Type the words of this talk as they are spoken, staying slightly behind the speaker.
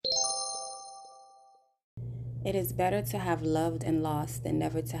It is better to have loved and lost than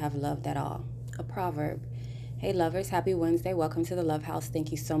never to have loved at all. A proverb. Hey, lovers, happy Wednesday. Welcome to the Love House. Thank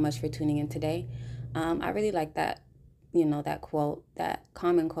you so much for tuning in today. I really like that, that quote, that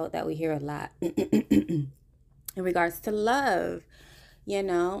common quote that we hear a lot in regards to love.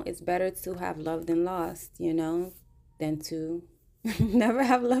 It's better to have loved and lost, than to never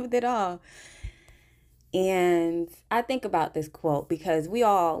have loved at all. And I think about this quote because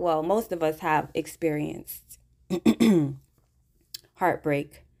most of us have experienced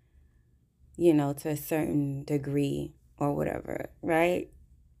heartbreak, to a certain degree or whatever, right?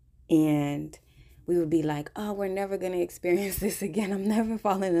 And we would be like, oh, we're never going to experience this again. I'm never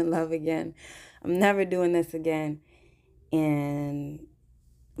falling in love again. I'm never doing this again.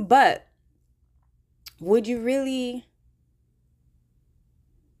 But would you really,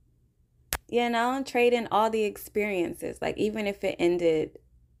 trade in all the experiences? Like, even if it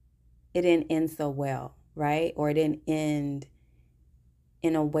didn't end so well, right? Or it didn't end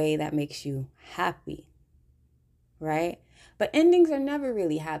in a way that makes you happy, right? But endings are never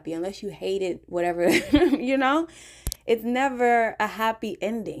really happy unless you hated whatever, It's never a happy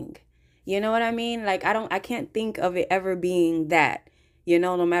ending. You know what I mean? Like I can't think of it ever being that,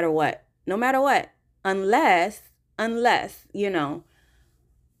 no matter what. No matter what. Unless,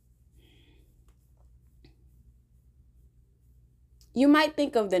 you might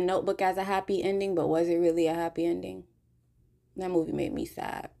think of The Notebook as a happy ending, but was it really a happy ending? That movie made me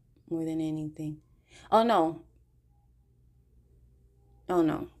sad more than anything. Oh no. Oh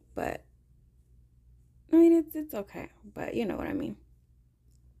no. But I mean it's okay. But you know what I mean.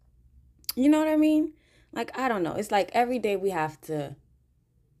 You know what I mean? Like I don't know. It's like every day we have to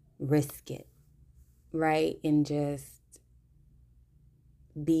risk it, right? And just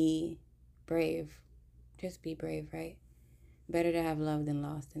be brave. Just be brave, right? Better to have loved than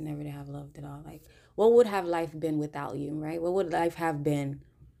lost than never to have loved at all. Like, what would have life been without you, right? What would life have been?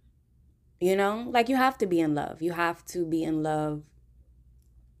 Like you have to be in love. You have to be in love,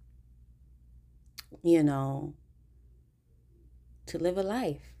 you know, to live a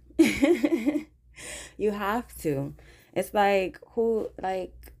life. You have to. It's like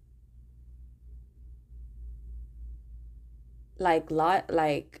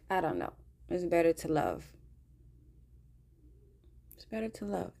like I don't know. It's better to love. It's better to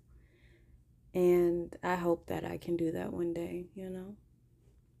love. And I hope that I can do that one day.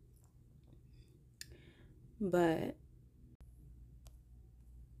 But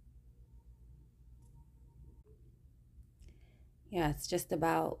yeah, it's just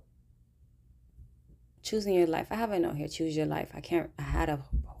about choosing your life. I have a note here, choose your life. I had a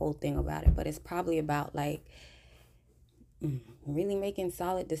whole thing about it, but it's probably about like really making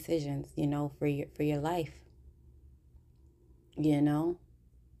solid decisions, for your life. You know,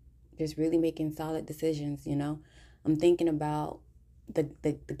 just really making solid decisions. I'm thinking about the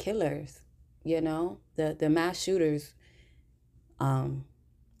killers, the mass shooters, um,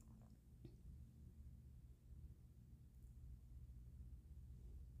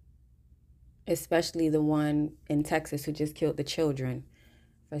 especially the one in Texas who just killed the children.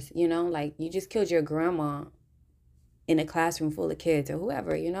 Like you just killed your grandma in a classroom full of kids or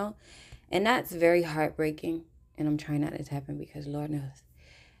whoever. And that's very heartbreaking. And I'm trying not to happen because Lord knows.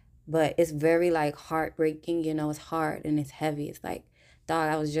 But it's very like heartbreaking, it's hard and it's heavy. It's like,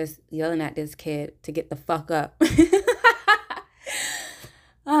 dog, I was just yelling at this kid to get the fuck up.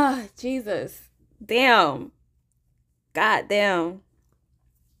 Ah, Jesus. Damn. God damn.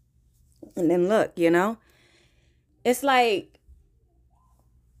 And then look, it's like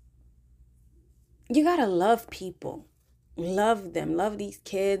you gotta love people. Love them. Love these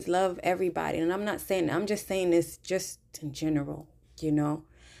kids. Love everybody. And I'm not saying, I'm just saying this just in general.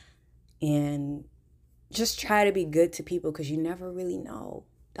 And just try to be good to people because you never really know.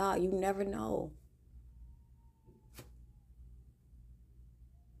 Dog, you never know.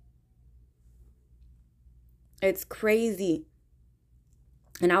 It's crazy.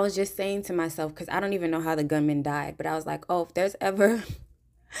 And I was just saying to myself, because I don't even know how the gunman died, but I was like, oh, if there's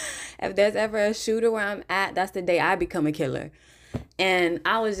ever a shooter where I'm at, that's the day I become a killer. And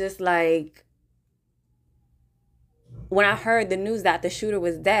I was just like, when I heard the news that the shooter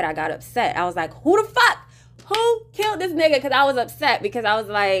was dead, I got upset. I was like, who the fuck? Who killed this nigga? Because I was upset because I was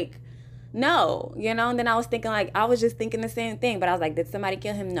like, no, And then I was thinking like, I was just thinking the same thing. But I was like, did somebody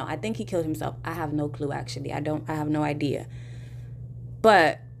kill him? No, I think he killed himself. I have no clue, actually. I have no idea.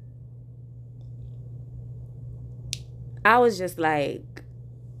 But I was just like,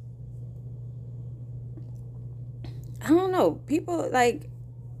 I don't know. People like,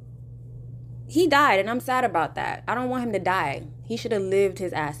 he died and I'm sad about that. I don't want him to die. He should have lived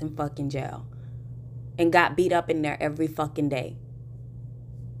his ass in fucking jail. and got beat up in there every fucking day.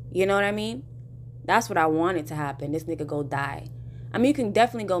 You know what I mean? That's what I wanted to happen. This nigga go die. I mean, you can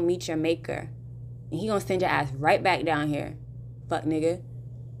definitely go meet your maker. And he gonna send your ass right back down here. Fuck nigga.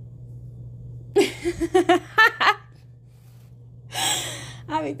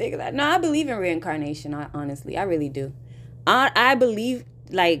 I be thinking that. No, I believe in reincarnation, honestly. I really do. I believe,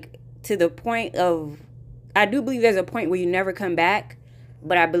 like, to the point of... I do believe there's a point where you never come back.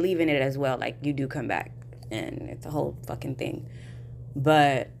 But I believe in it as well. Like, you do come back. And it's a whole fucking thing.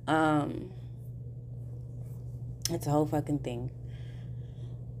 But, it's a whole fucking thing.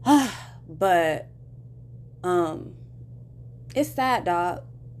 But, it's sad, dog.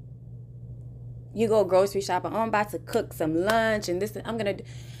 You go grocery shopping. Oh, I'm about to cook some lunch and this. I'm gonna do.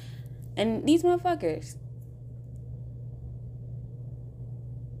 And these motherfuckers.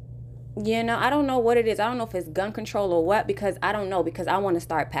 You know, I don't know what it is. I don't know if it's gun control or what, because I don't know. Because I want to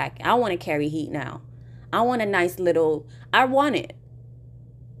start packing. I want to carry heat now. I want a nice little... I want it.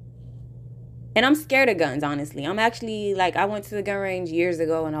 And I'm scared of guns, honestly. I'm actually, like, I went to the gun range years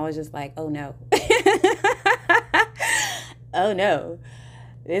ago and I was just like, oh no. Oh no.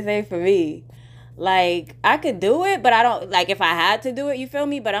 This ain't for me. Like, I could do it, but I don't... Like, if I had to do it, you feel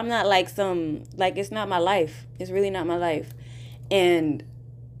me? But I'm not like some... Like, it's not my life. It's really not my life. And...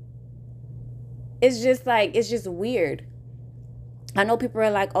 It's just like, it's just weird. I know people are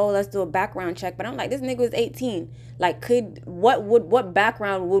like, oh, let's do a background check. But I'm like, this nigga was 18. Like, what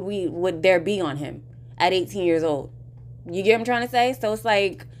background would there be on him at 18 years old? You get what I'm trying to say? So it's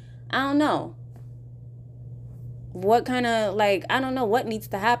like, I don't know. What kind of, like, I don't know what needs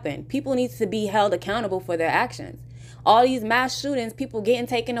to happen. People need to be held accountable for their actions. All these mass shootings, people getting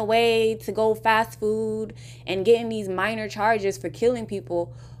taken away to go fast food and getting these minor charges for killing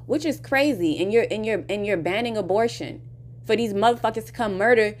people, which is crazy. And you're banning abortion for these motherfuckers to come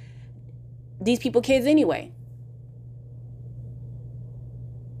murder these people kids anyway.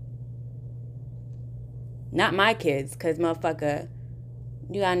 Not my kids, because motherfucker,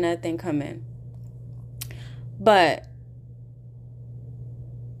 you got nothing coming. But,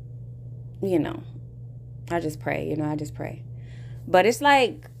 you know, I just pray, I just pray. But it's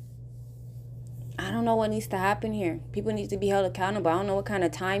like, I don't know what needs to happen here. People need to be held accountable. I don't know what kind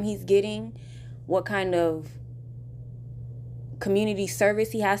of time he's getting, what kind of community service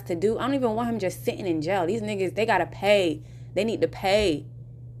he has to do. I don't even want him just sitting in jail. These niggas, they gotta pay. They need to pay.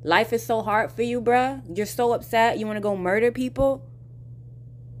 Life is so hard for you, bruh. You're so upset. You want to go murder people?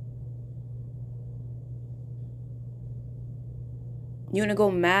 You want to go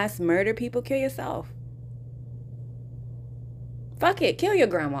mass murder people? Kill yourself. Fuck it. Kill your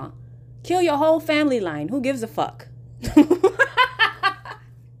grandma. Kill your whole family line. Who gives a fuck?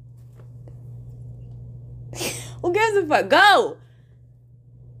 Who gives a fuck? Go!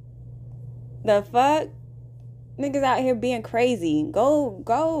 The fuck? Niggas out here being crazy.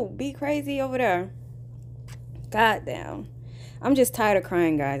 Go, be crazy over there. Goddamn. I'm just tired of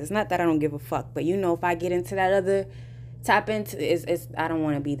crying, guys. It's not that I don't give a fuck, but you know, if I get into that other, tap into, it's I don't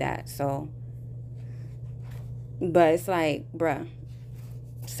want to be that, so. But it's like, bruh,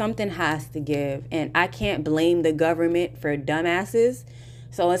 something has to give, and I can't blame the government for dumbasses.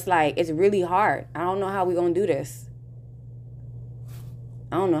 So it's like, it's really hard. I don't know how we gonna do this.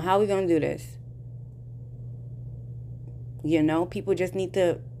 I don't know how we gonna do this. You know, people just need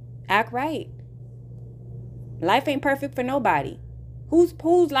to act right. Life ain't perfect for nobody. Whose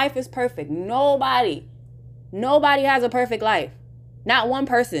life is perfect? Nobody. Nobody has a perfect life. Not one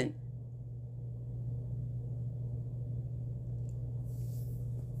person.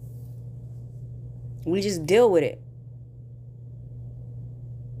 We just deal with it.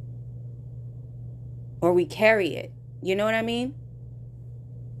 Or we carry it. You know what I mean?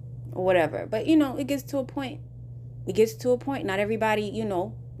 Or whatever. But, you know, it gets to a point. It gets to a point. Not everybody, you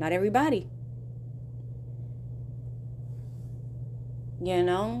know, not everybody. You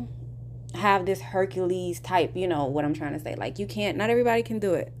know? Have this Hercules type, you know what I'm trying to say. Like, you can't, not everybody can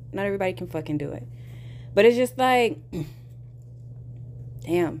do it. Not everybody can fucking do it. But it's just like,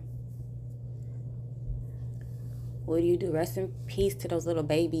 damn. What do you do? Rest in peace to those little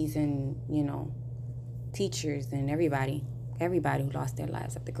babies and, you know, teachers and everybody who lost their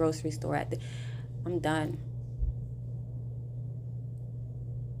lives at the grocery store. I'm done.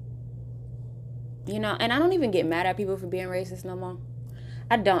 You know, and I don't even get mad at people for being racist no more.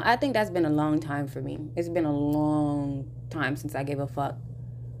 I don't. I think that's been a long time for me. It's been a long time since I gave a fuck.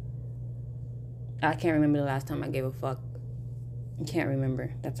 I can't remember the last time I gave a fuck. I can't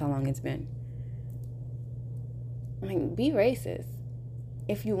remember. That's how long it's been. I mean, be racist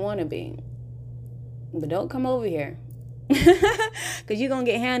if you want to be. But don't come over here. Because you're going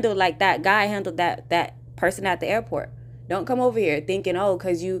to get handled like that guy handled that person at the airport. Don't come over here thinking, oh,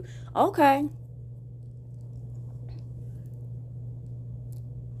 because you, okay.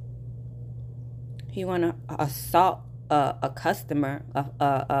 You want to assault a customer,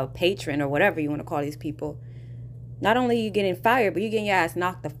 a patron, or whatever you want to call these people. Not only are you getting fired, but you're getting your ass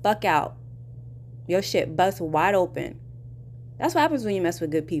knocked the fuck out. Your shit bust wide open. That's what happens when you mess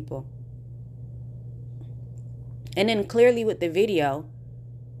with good people. And then clearly with the video,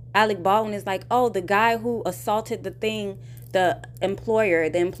 Alec Baldwin is like, oh, the guy who assaulted the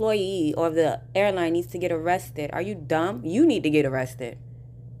employee or the airline needs to get arrested. Are you dumb? You need to get arrested.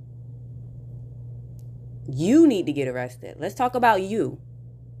 You need to get arrested. Let's talk about you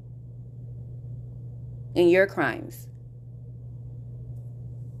and your crimes.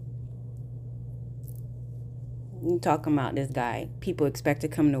 You talking about this guy. People expect to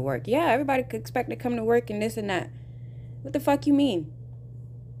come to work. Yeah, everybody could expect to come to work and this and that. What the fuck you mean?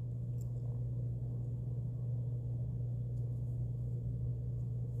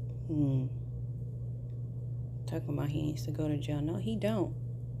 Talking about he needs to go to jail. No, he don't.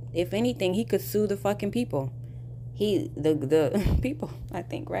 If anything, he could sue the fucking people. The people, I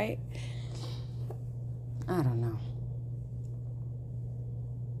think, right? I don't know.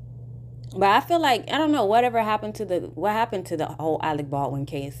 But I feel like, I don't know, what happened to the whole Alec Baldwin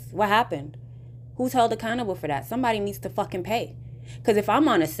case? What happened? Who's held accountable for that? Somebody needs to fucking pay. Because if I'm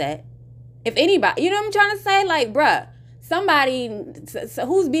on a set, if anybody, you know what I'm trying to say? Like, bruh, somebody, so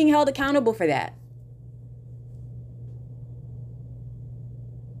who's being held accountable for that?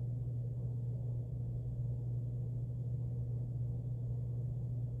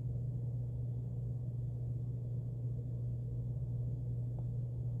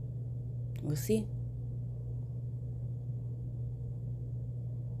 We'll see.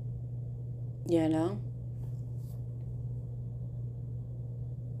 You know?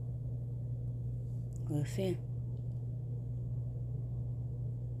 We'll see.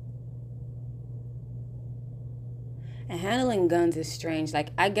 And handling guns is strange. Like,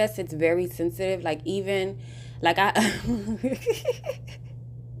 I guess it's very sensitive. Like, even, like,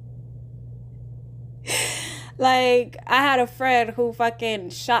 like, I had a friend who fucking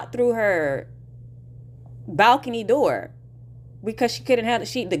shot through her balcony door because she couldn't handle,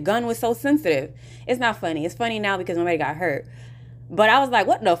 the gun was so sensitive. It's not funny. It's funny now because nobody got hurt. But I was like,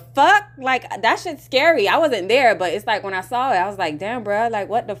 what the fuck? Like, that shit's scary. I wasn't there, but it's like when I saw it, I was like, damn, bro, like,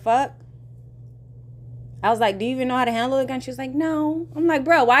 what the fuck? I was like, do you even know how to handle a gun? She was like, no. I'm like,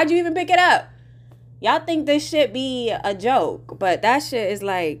 bro, why'd you even pick it up? Y'all think this shit be a joke, but that shit is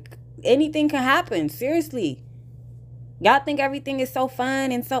like, anything can happen. Seriously. Y'all think everything is so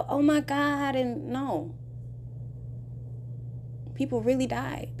fun and so, oh my God, and no. People really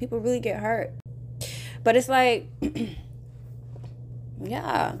die. People really get hurt. But it's like,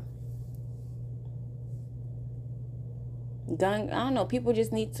 yeah. Gun, I don't know, people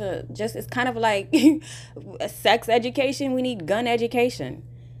just need to, it's kind of like sex education. We need gun education.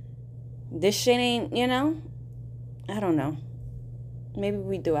 This shit ain't, you know? I don't know. Maybe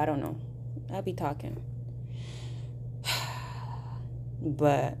we do, I don't know. I'll be talking.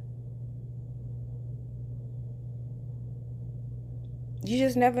 But you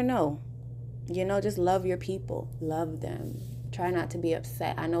just never know. You know, just love your people. Love them. Try not to be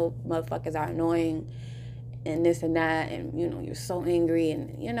upset. I know motherfuckers are annoying and this and that, and, you know, you're so angry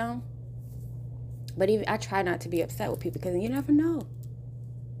and, you know. But even I try not to be upset with people because you never know.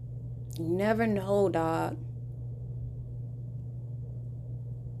 You never know, dog.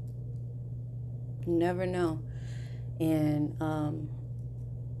 You never know. And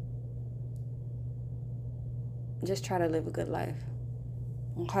just try to live a good life.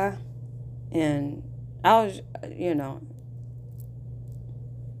 Okay? And I was, you know,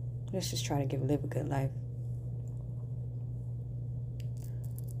 let's just try to live a good life.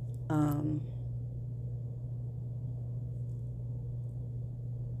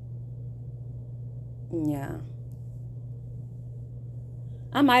 Yeah.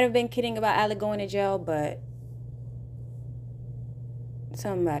 I might have been kidding about Alec going to jail, but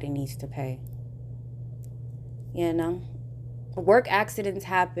somebody needs to pay. You know? Work accidents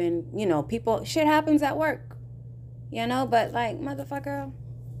happen. You know, shit happens at work. You know? But, like, motherfucker,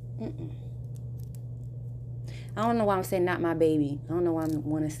 I don't know why I'm saying not my baby. I don't know why I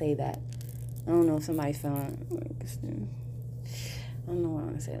want to say that. I don't know if somebody's feeling like, I don't know why I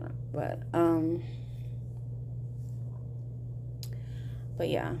want to say that. But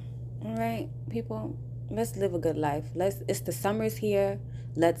yeah. All right, people, let's live a good life. It's the summer's here.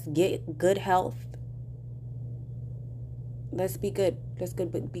 Let's get good health. Let's be good. Let's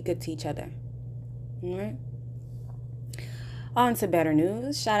be good to each other. All right. On to better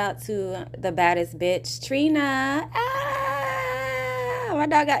news. Shout out to the baddest bitch, Trina. Ah, my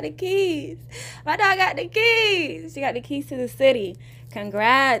dog got the keys. My dog got the keys. She got the keys to the city.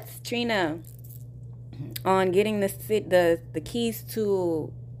 Congrats, Trina, on getting the keys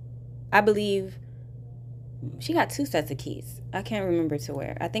to, I believe, she got 2 sets of keys. I can't remember to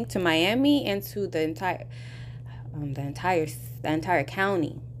where. I think to Miami and to the entire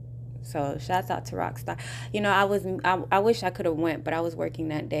county. So shouts out to Rockstar. You know, I wish I could have went, but I was working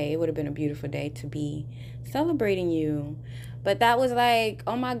that day. It would have been a beautiful day to be celebrating you. But that was like,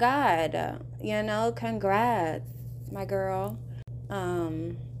 oh my God, you know, congrats, my girl.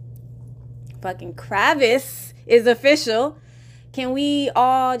 Fucking Kravis is official. Can we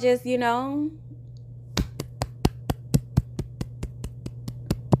all just, you know,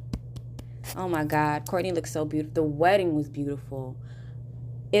 oh my God, Courtney looks so beautiful. The wedding was beautiful.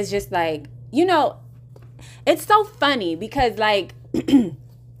 It's just like, you know, it's so funny because like, it's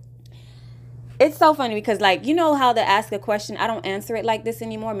so funny because like, you know how to ask a question, I don't answer it like this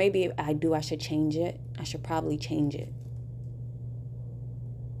anymore. Maybe I do, I should change it. I should probably change it.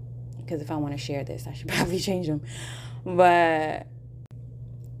 Because if I want to share this, I should probably change them. But,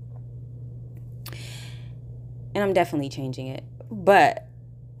 and I'm definitely changing it. But,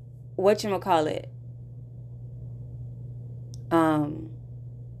 whatchamacallit, I'm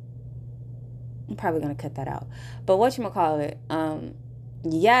probably going to cut that out. But whatchamacallit,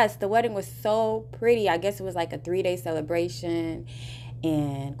 yes, the wedding was so pretty. I guess it was like a 3-day celebration.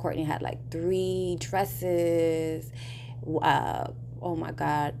 And Courtney had like 3 dresses. Oh my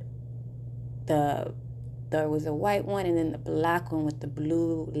God. There was a white one and then the black one with the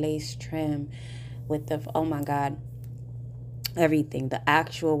blue lace trim with the, oh my God, everything. The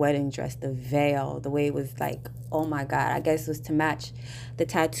actual wedding dress, the veil, the way it was like, oh my God. I guess it was to match the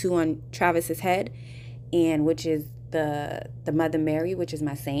tattoo on Travis's head, and which is the Mother Mary, which is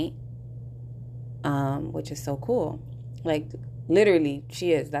my saint, which is so cool. Like literally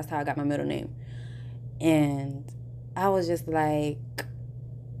she is. That's how I got my middle name. And I was just like,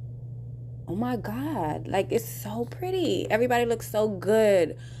 oh my God, like it's so pretty. Everybody looks so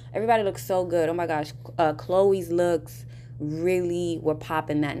good. Oh my gosh. Chloe's looks really were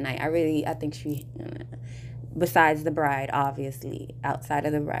popping that night. I think she, besides the bride, obviously, outside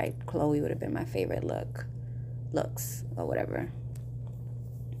of the bride, Chloe would have been my favorite looks or whatever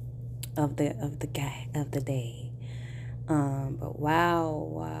of the day. But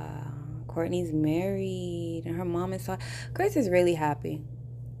wow. Courtney's married and her mom is so, Grace is really happy.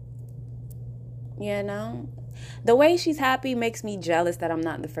 You know, the way she's happy makes me jealous that I'm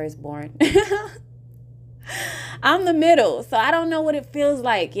not the firstborn. I'm the middle, so I don't know what it feels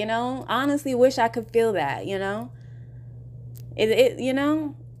like, you know. Honestly, wish I could feel that, you know. You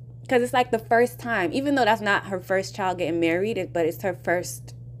know, because it's like the first time, even though that's not her first child getting married, but it's her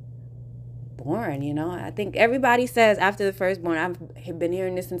first born, you know. I think everybody says after the firstborn, I've been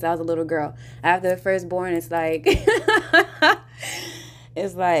hearing this since I was a little girl. After the firstborn, it's like.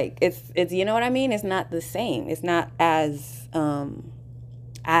 It's like it's you know what I mean? It's not the same. It's not as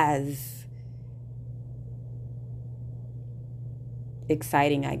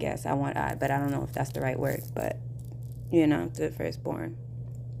exciting, I guess. But I don't know if that's the right word, but you know, the firstborn.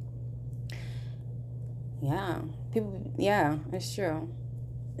 Yeah. People, yeah, it's true.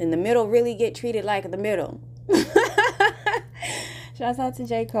 In the middle really get treated like the middle. Shouts out to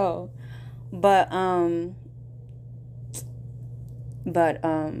J. Cole. But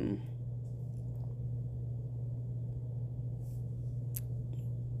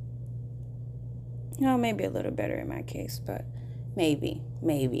no, maybe a little better in my case, but maybe.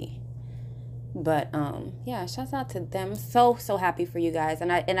 But yeah, shouts out to them. So happy for you guys.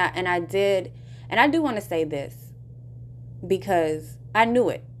 And I do want to say this because I knew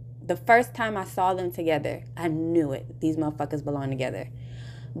it. The first time I saw them together, I knew it. These motherfuckers belong together.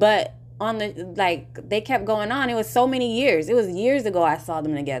 But on the, like, they kept going on. It was so many years. It was years ago I saw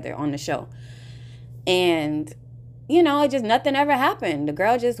them together on the show. And, you know, it just, nothing ever happened. The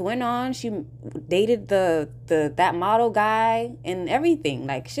girl just went on. She dated that model guy and everything.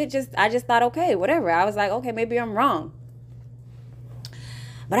 Like, I just thought, okay, whatever. I was like, okay, maybe I'm wrong.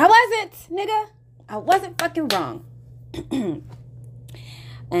 But I wasn't, nigga. I wasn't fucking wrong.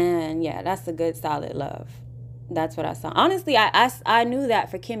 And yeah, that's a good, solid love. That's what I saw. Honestly, I knew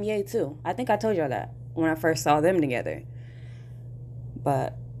that for Kim Ye too. I think I told y'all that when I first saw them together.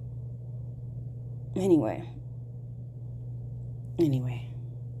 But anyway.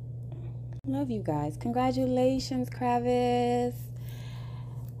 Love you guys. Congratulations, Kravis.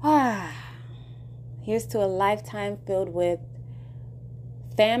 Here's to a lifetime filled with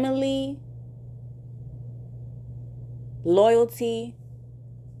family, loyalty,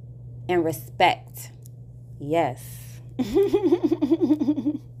 and respect. Yes.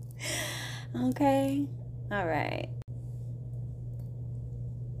 Okay. All right.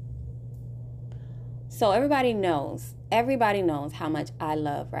 So everybody knows how much I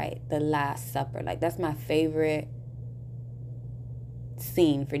love, right? The Last Supper. Like, that's my favorite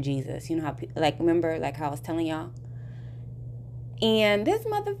scene for Jesus. You know how, like, remember, like how I was telling y'all? And this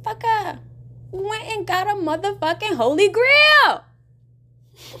motherfucker went and got a motherfucking Holy Grail.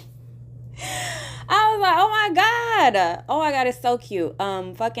 I was like, oh my God. Oh my God, it's so cute.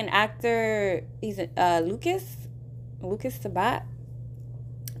 Fucking actor, he's Lucas Sabat.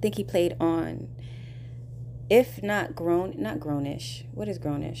 I think he played on, if not Grownish. What is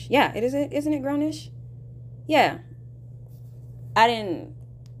Grownish? Yeah, isn't it Grownish? Yeah. I didn't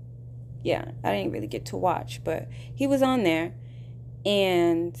really get to watch, but he was on there.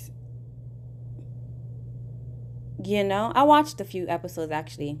 And, you know, I watched a few episodes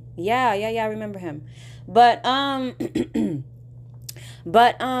actually. Yeah, I remember him. But but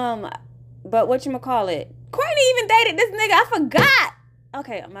whatchamacallit? Courtney even dated this nigga. I forgot.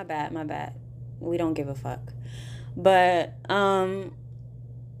 Okay, my bad. We don't give a fuck. But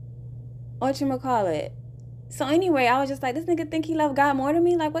whatchamacallit? So anyway, I was just like, this nigga think he love God more than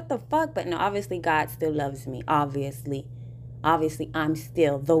me? Like, what the fuck? But no, obviously God still loves me. Obviously, I'm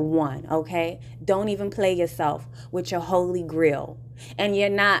still the one, okay? Don't even play yourself with your Holy Grail. And you're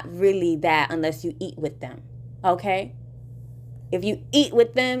not really that unless you eat with them, okay? If you eat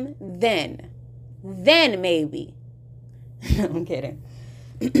with them, then maybe. I'm kidding.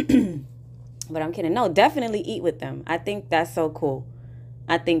 But I'm kidding. No, definitely eat with them. I think that's so cool.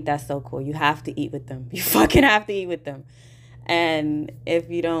 You have to eat with them. You fucking have to eat with them. And if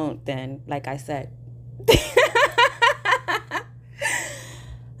you don't, then, like I said.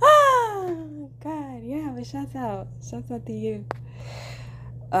 Oh, God. Yeah, but shouts out to you.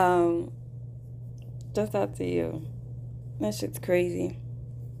 Shouts out to you. That shit's crazy.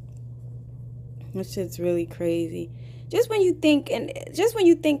 That shit's really crazy. Just when you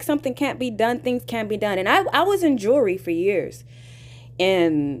think something can't be done, things can't be done. And I was in jewelry for years.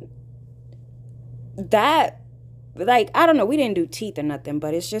 And that, like, I don't know, we didn't do teeth or nothing,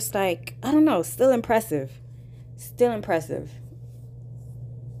 but it's just like, I don't know, still impressive.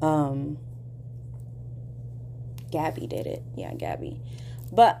 Gabby did it. Yeah, Gabby.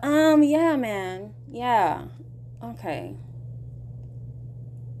 But, yeah, man. Yeah. Okay.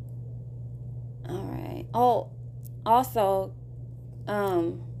 All right. Oh, also,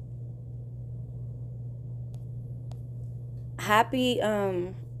 happy,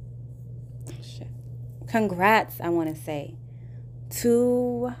 congrats, I want to say,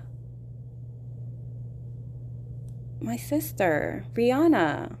 to my sister,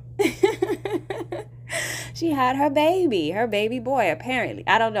 Rihanna. She had her baby boy, apparently.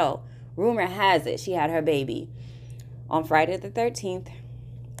 I don't know. Rumor has it she had her baby on Friday the 13th.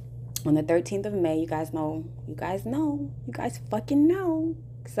 On the 13th of May, you guys fucking know.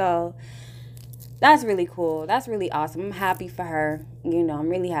 So that's really cool. That's really awesome. I'm happy for her. You know, I'm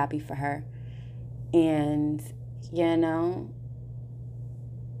really happy for her. And, you know,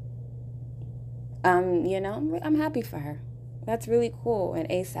 I'm happy for her. That's really cool. And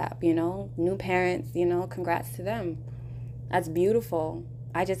ASAP, you know, new parents, you know, congrats to them. That's beautiful.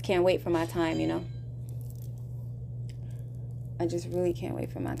 I just can't wait for my time, you know. I just really can't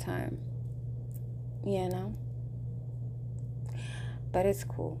wait for my time, you know. But it's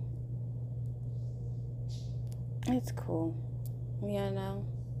cool. It's cool, you know.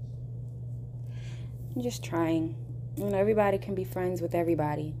 I'm just trying. You know, everybody can be friends with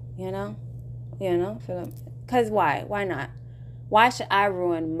everybody, you know. Because why? Why not? Why should I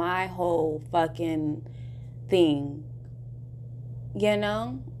ruin my whole fucking thing? You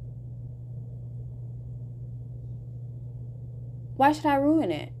know? Why should I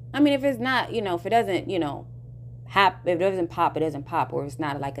ruin it? I mean, if it's not, you know, if it doesn't, you know, if it doesn't pop, it doesn't pop. Or if it's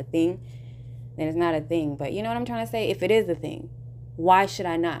not like a thing, then it's not a thing. But you know what I'm trying to say? If it is a thing, why should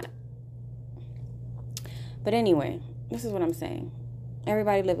I not? But anyway, this is what I'm saying.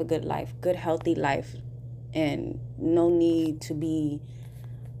 Everybody live a good life, good, healthy life. And no need to be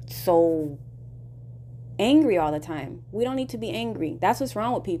so angry all the time. We don't need to be angry. That's what's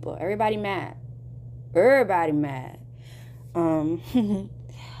wrong with people. Everybody mad.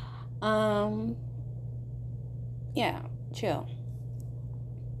 Yeah, chill.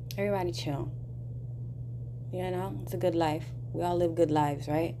 Everybody chill. You know, it's a good life. We all live good lives,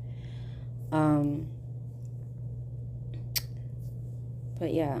 right?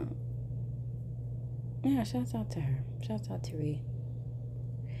 But yeah. Yeah, shouts out to her. Shouts out to Ree.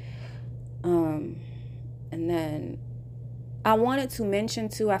 And then I wanted to mention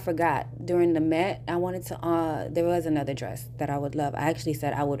too, I forgot, during the Met, I wanted to, there was another dress that I would love. I actually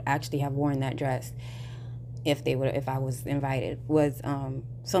said I would actually have worn that dress if I was invited.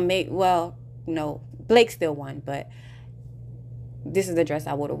 No, Blake still won, but this is the dress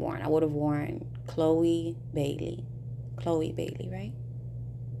I would have worn. I would have worn Chloe Bailey, right?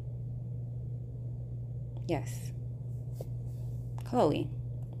 Yes, Chloe.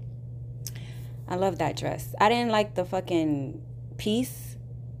 I love that dress. I didn't like the fucking piece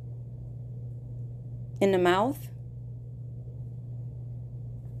in the mouth,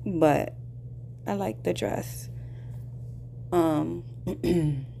 but I like the dress.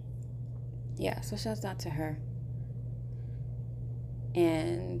 Yeah, so shouts out to her.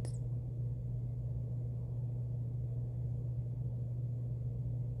 And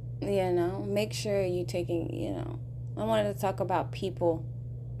make sure you taking, I wanted to talk about people.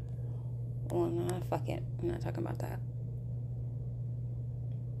 Well, no, fuck it. I'm not talking about that.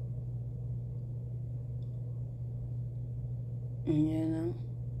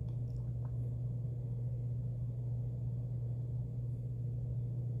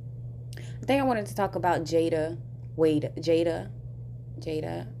 I think I wanted to talk about Jada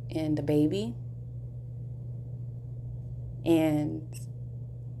and the baby. And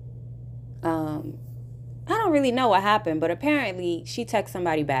I don't really know what happened, but apparently she texted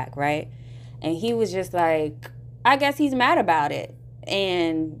somebody back, right? And he was just like, I guess he's mad about it.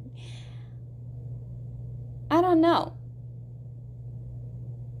 And I don't know.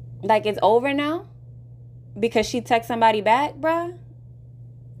 Like, it's over now? Because she texted somebody back, bruh?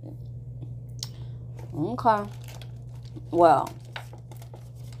 Okay. Well,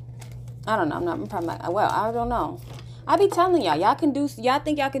 I don't know. I don't know. I be telling y'all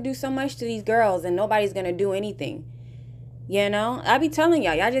think y'all can do so much to these girls and nobody's gonna do anything. I be telling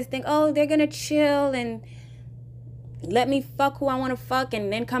y'all just think, oh, they're gonna chill and let me fuck who I want to fuck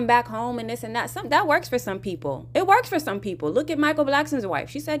and then come back home and this and that. That works for some people. It works for some people. Look at Michael Blackson's wife.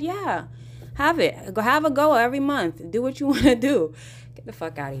 She said, yeah, have a go every month. Do what you want to do. Get the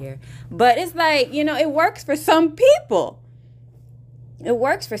fuck out of here. But it's like, it works for some people. It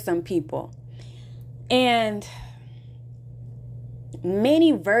works for some people. And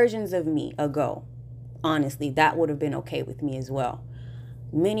many versions of me ago, honestly, that would have been okay with me as well.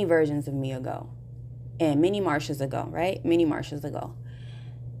 Many versions of me ago. And many Marshas ago, right? Many Marshas ago.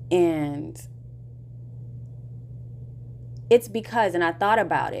 And it's because, and I thought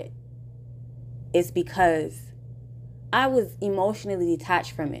about it, it's because I was emotionally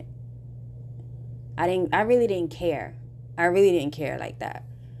detached from it. I really didn't care. I really didn't care like that.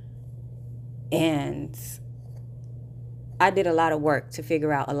 And I did a lot of work to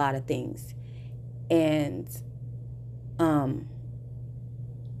figure out a lot of things. And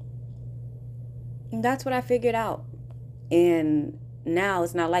that's what I figured out. And now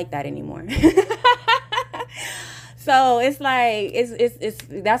it's not like that anymore. So it's like, it's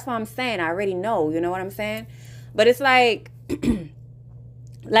that's what I'm saying. I already know, you know what I'm saying? But it's like,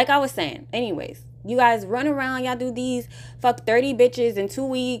 like I was saying, anyways, you guys run around, y'all do these fuck 30 bitches in 2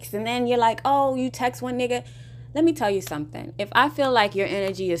 weeks. And then you're like, oh, you text one nigga. Let me tell you something. If I feel like your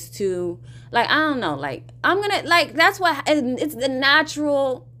energy is too, like, I don't know, like, I'm gonna, like, that's what, it's the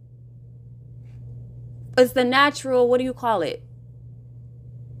natural, what do you call it?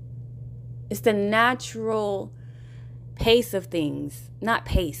 It's the natural pace of things. Not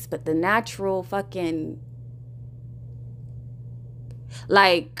pace, but the natural fucking,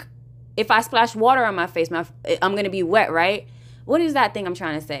 like, if I splash water on my face, I'm gonna be wet, right? What is that thing I'm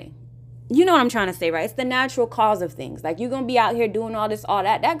trying to say? You know what I'm trying to say, right? It's the natural cause of things. Like, you're going to be out here doing all this, all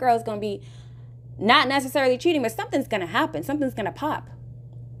that. That girl's going to be not necessarily cheating, but something's going to happen. Something's going to pop.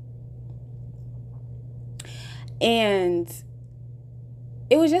 And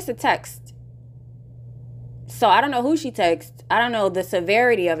it was just a text. So I don't know who she texted. I don't know the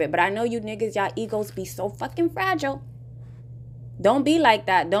severity of it, but I know you niggas, y'all egos be so fucking fragile. Don't be like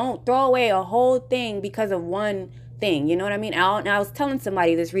that. Don't throw away a whole thing because of one thing. You know what I mean? I was telling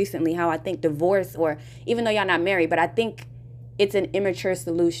somebody this recently, how I think divorce, or even though y'all not married, but I think it's an immature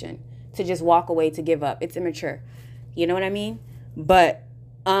solution to just walk away, to give up. It's immature. You know what I mean? But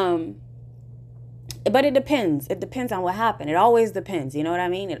it depends. It depends on what happened. It always depends. You know what I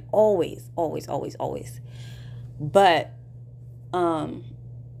mean? It always. But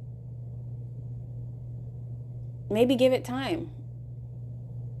maybe give it time.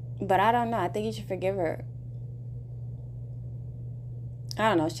 But I don't know. I think you should forgive her. I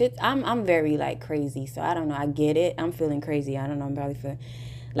don't know. Shit, I'm very, like, crazy. So I don't know. I get it. I'm feeling crazy. I don't know. I'm probably feeling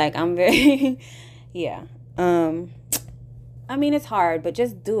like I'm very, yeah. I mean, it's hard, but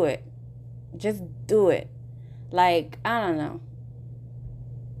just do it. Just do it. Like, I don't know.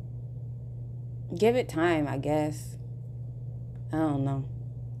 Give it time, I guess. I don't know.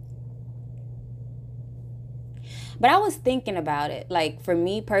 But I was thinking about it. Like, for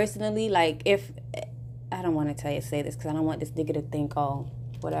me personally, like, if... I don't want to say this because I don't want this nigga to think, oh,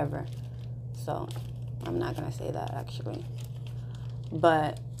 whatever. So, I'm not going to say that, actually.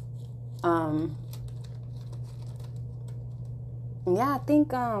 But, yeah, I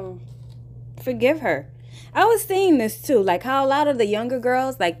think, forgive her. I was saying this too, like how a lot of the younger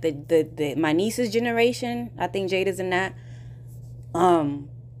girls, like the my niece's generation, I think Jada's in that,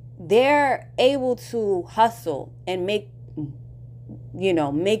 they're able to hustle and make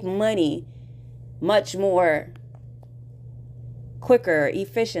money much more quicker,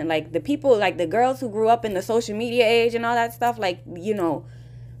 efficient. Like the people, like the girls who grew up in the social media age and all that stuff, like,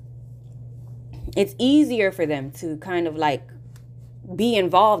 it's easier for them to kind of like be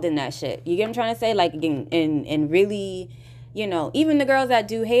involved in that shit. You get what I'm trying to say? Like, and really, even the girls that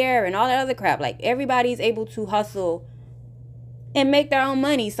do hair and all that other crap, like everybody's able to hustle and make their own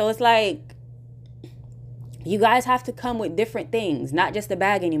money. So it's like, you guys have to come with different things, not just the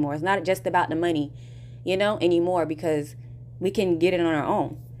bag anymore. It's not just about the money, anymore, because we can get it on our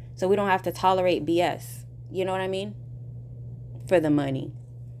own. So we don't have to tolerate BS. You know what I mean? For the money.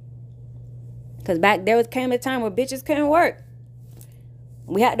 Because back there came a time where bitches couldn't work.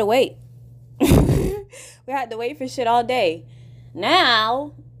 We had to wait. We had to wait for shit all day.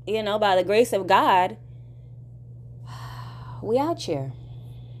 Now, by the grace of God, we out here.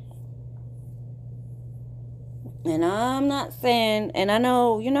 And I'm not saying, and I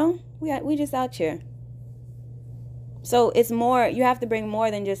know, we just out here. So it's more, you have to bring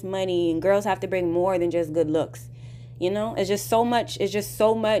more than just money, and girls have to bring more than just good looks. It's just so much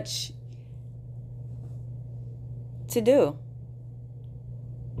to do.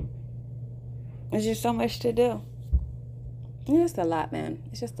 It's just so much to do. It's just a lot, man.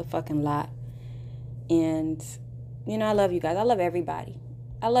 It's just a fucking lot. And, I love you guys. I love everybody.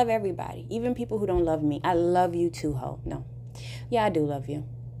 I love everybody. Even people who don't love me. I love you too, ho. No. Yeah, I do love you.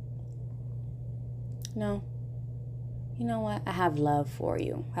 No. You know what? I have love for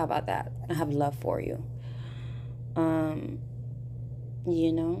you. How about that? I have love for you. I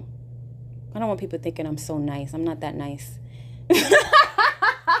don't want people thinking I'm so nice. I'm not that nice.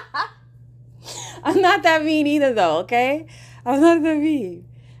 I'm not that mean either, though, okay? I'm not that mean.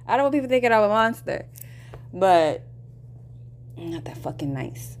 I don't want people thinking I'm a monster. But I'm not that fucking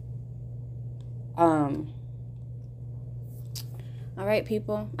nice. All right,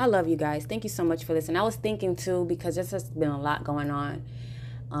 people. I love you guys. Thank you so much for listening. I was thinking, too, because there's just been a lot going on.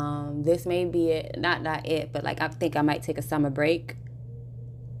 This may be it. Not it, but, like, I think I might take a summer break.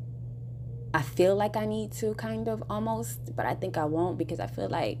 I feel like I need to, kind of, almost. But I think I won't, because I feel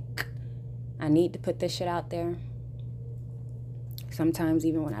like I need to put this shit out there. Sometimes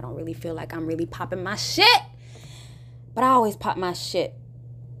even when I don't really feel like I'm really popping my shit. But I always pop my shit.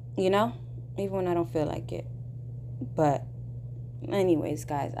 Even when I don't feel like it. But anyways,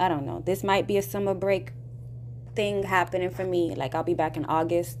 guys, I don't know. This might be a summer break thing happening for me. Like, I'll be back in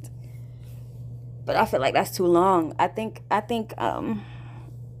August. But I feel like that's too long. I think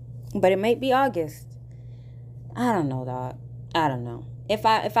but it might be August. I don't know, dog. I don't know. If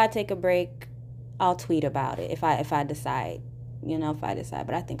I take a break, I'll tweet about it if I decide. If I decide.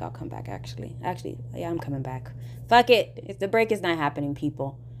 But I think I'll come back, actually. Yeah, I'm coming back. Fuck it. If the break is not happening,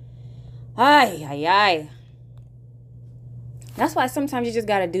 people. Ay. That's why sometimes you just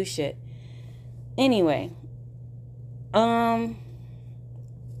gotta do shit. Anyway. We're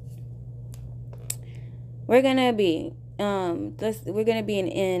gonna be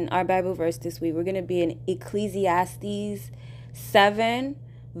in our Bible verse this week. We're gonna be in Ecclesiastes 7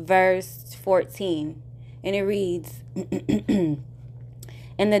 verse 14. And it reads, in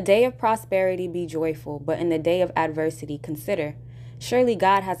the day of prosperity be joyful, but in the day of adversity consider. Surely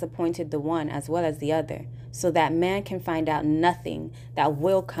God has appointed the one as well as the other, so that man can find out nothing that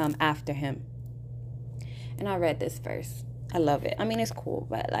will come after him. And I read this verse. I love it. I mean, it's cool,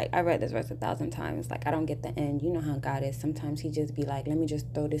 but like, I read this verse 1,000 times. Like, I don't get the end. You know how God is. Sometimes he just be like, let me just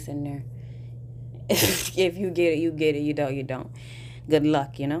throw this in there. If you get it, you get it. You don't, you don't. Good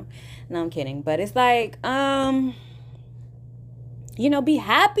luck, No, I'm kidding. But it's like, be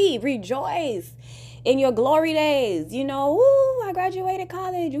happy, rejoice in your glory days. Woo, I graduated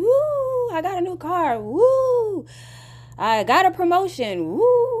college. Woo, I got a new car. Woo, I got a promotion.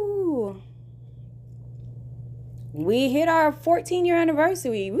 Woo, we hit our 14-year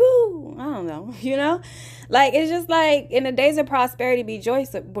anniversary. Woo, I don't know, Like, it's just like, in the days of prosperity be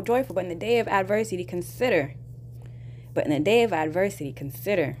joyful, but in the day of adversity consider. But in the day of adversity,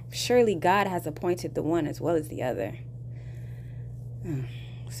 consider, surely God has appointed the one as well as the other,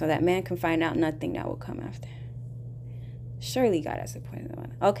 so that man can find out nothing that will come after. Surely God has appointed the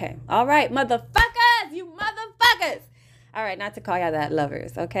one. Okay. All right, motherfuckers. You motherfuckers. All right, not to call y'all that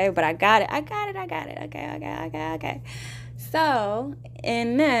lovers, okay? But I got it. Okay. So,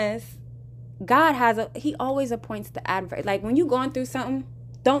 in this, God he always appoints the adversary. Like, when you're going through something,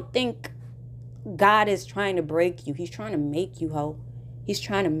 don't think God is trying to break you. He's trying to make you, ho. He's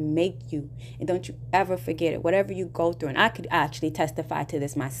trying to make you. And don't you ever forget it. Whatever you go through, and I could actually testify to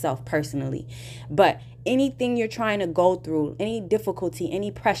this myself personally, but anything you're trying to go through, any difficulty,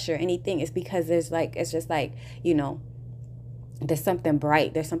 any pressure, anything, it's because it's just like, there's something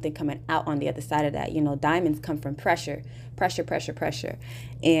bright. There's something coming out on the other side of that. Diamonds come from pressure.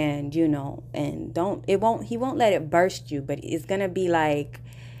 And, he won't let it burst you, but it's going to be like,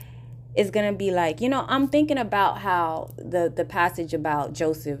 I'm thinking about how the passage about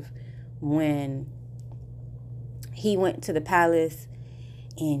Joseph, when he went to the palace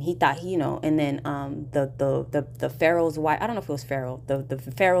and he thought, and then the Pharaoh's wife, I don't know if it was Pharaoh, the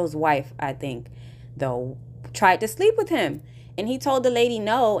Pharaoh's wife, I think, though, tried to sleep with him. And he told the lady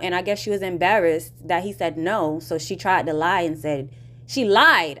no, and I guess she was embarrassed that he said no, so she tried to lie and she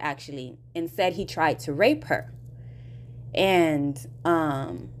lied, actually, and said he tried to rape her. And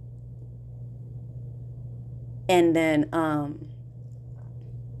then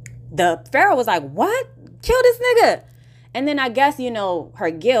the Pharaoh was like, what? Kill this nigga. And then I guess,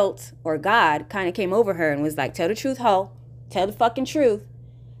 her guilt, or God, kind of came over her and was like, tell the truth, ho. Tell the fucking truth.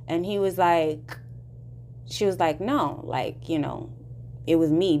 And she was like, no, it was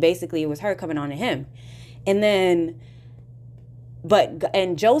me. Basically, it was her coming on to him. And then, but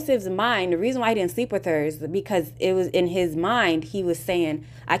in Joseph's mind, the reason why he didn't sleep with her is because it was in his mind, he was saying,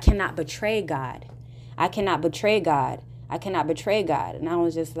 I cannot betray God. I cannot betray God. And I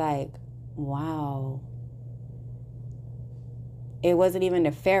was just like, wow. It wasn't even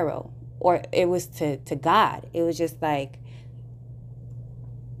to Pharaoh, or it was to God. It was just like,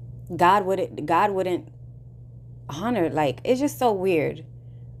 God wouldn't honor, it's just so weird.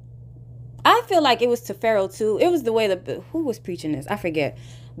 I feel like it was to Pharaoh too. It was the way who was preaching this? I forget.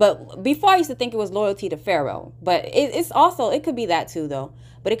 But before, I used to think it was loyalty to Pharaoh. But it's also, it could be that too, though.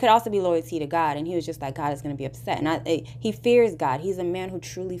 But it could also be loyalty to God. And he was just like, God is going to be upset. And he fears God. He's a man who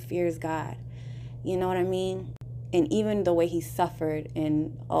truly fears God. You know what I mean? And even the way he suffered,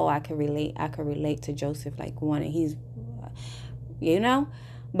 and I could relate to Joseph, he's,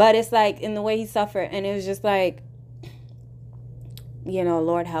 But it's like, in the way he suffered, and it was just like,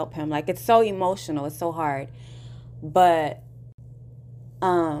 Lord help him. It's so emotional. It's so hard. But,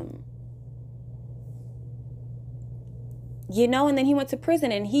 and then he went to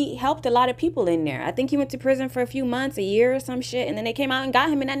prison, and he helped a lot of people in there. I think he went to prison for a few months, a year or some shit. And then they came out and got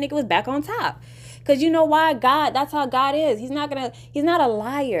him, and that nigga was back on top. Because you know why? God, that's how God is. He's not a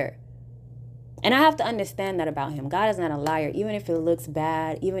liar. And I have to understand that about him. God is not a liar, even if it looks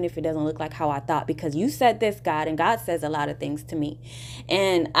bad, even if it doesn't look like how I thought, because you said this, God, and God says a lot of things to me.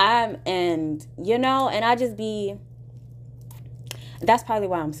 And and I just that's probably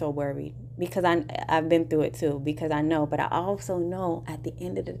why I'm so worried, because I've been through it too, because I know, but I also know at the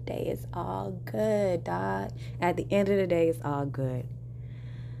end of the day, it's all good, dog. At the end of the day, it's all good.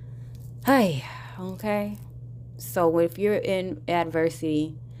 Hey, okay? So if you're in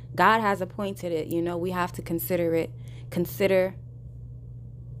adversity, God has appointed it. We have to consider it. Consider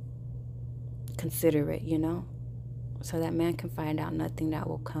it, so that man can find out nothing that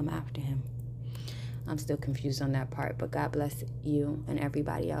will come after him. I'm still confused on that part, but God bless you and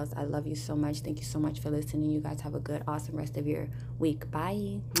everybody else. I love you so much. Thank you so much for listening. You guys have a good, awesome rest of your week.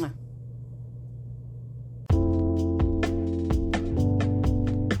 Bye. Mwah.